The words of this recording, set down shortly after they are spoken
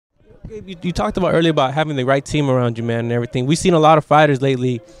You talked about earlier about having the right team around you, man, and everything. We've seen a lot of fighters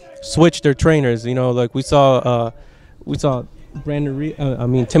lately switch their trainers. You know, like we saw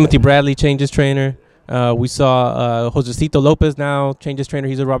Timothy Bradley change his trainer. We saw Josecito Lopez now change his trainer.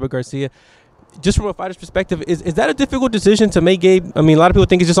 He's a Robert Garcia. Just from a fighter's perspective, is that a difficult decision to make, Gabe? I mean, a lot of people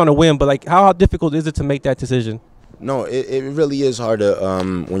think it's just on a whim, but like, how difficult is it to make that decision? No, it really is hard to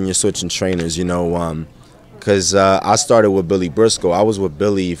when you're switching trainers, you know, because I started with Billy Briscoe. I was with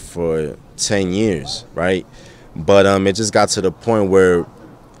Billy for 10 years, right? But it just got to the point where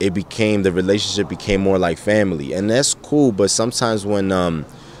the relationship became more like family, and that's cool. But sometimes when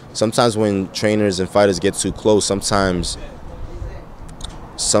trainers and fighters get too close, sometimes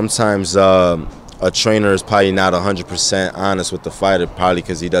a trainer is probably not 100% honest with the fighter, probably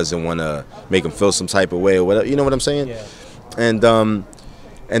because he doesn't want to make him feel some type of way or whatever. You know what I'm saying? Yeah.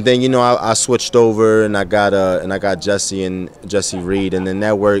 And then, you know, I switched over and I got Jesse Reed, and then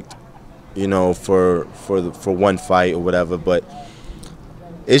that worked, you know, for one fight or whatever. But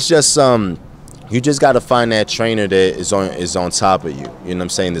it's just you just got to find that trainer that is on top of you. You know what I'm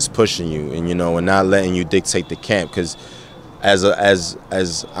saying? That's pushing you, and you know, and not letting you dictate the camp. Because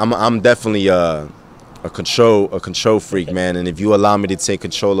I'm definitely a control freak, man. And if you allow me to take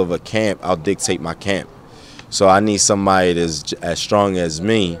control of a camp, I'll dictate my camp. So I need somebody that's as strong as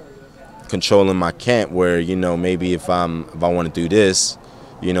me controlling my camp, where, you know, maybe if I want to do this,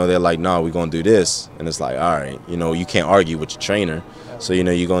 you know, they're like, no, we're going to do this. And it's like, all right, you know, you can't argue with your trainer. So, you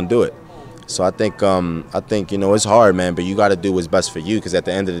know, you're going to do it. So I think, you know, it's hard, man, but you got to do what's best for you, because at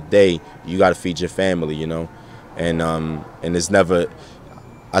the end of the day, you got to feed your family, you know. And it's never,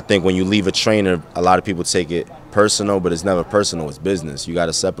 I think when you leave a trainer, a lot of people take it personal, but it's never personal, it's business. You got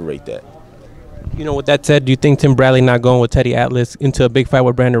to separate that. You know, with that said, do you think Tim Bradley not going with Teddy Atlas into a big fight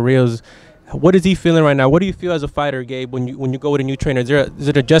with Brandon Rios, what is he feeling right now? What do you feel as a fighter, Gabe, when you go with a new trainer? Is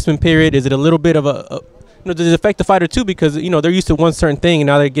it an adjustment period? Is it a little bit of you know, does it affect the fighter too? Because, you know, they're used to one certain thing and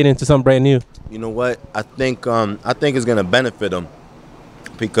now they're getting into something brand new. You know what? I think it's gonna benefit him,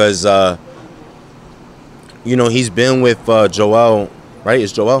 because you know, he's been with Joel, right?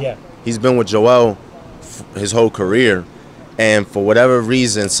 It's Joel? Yeah. He's been with Joel his whole career, and for whatever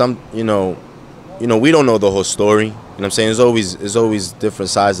reason, you know, we don't know the whole story. You know what I'm saying? There's always different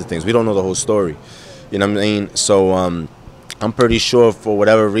sides of things. We don't know the whole story. You know what I mean? So I'm pretty sure for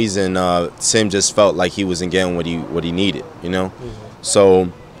whatever reason, Tim just felt like he wasn't getting what he needed. You know? Mm-hmm.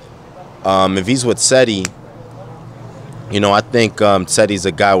 So if he's with Seti, you know, I think Seti's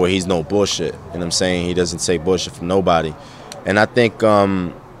a guy where he's no bullshit. You know what I'm saying? He doesn't take bullshit from nobody, and I think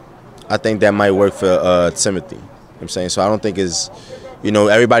that might work for Timothy. You know what I'm saying? So I don't think it's, you know,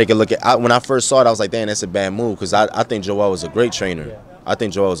 everybody can look at. When I first saw it, I was like, damn, that's a bad move, because I think Joel was a great trainer. Yeah. I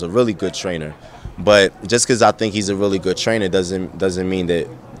think Joel was a really good trainer. But just because I think he's a really good trainer doesn't mean that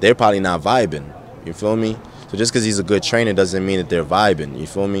they're probably not vibing. You feel me? So just because he's a good trainer doesn't mean that they're vibing. You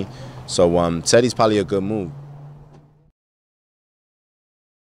feel me? So Teddy's probably a good move.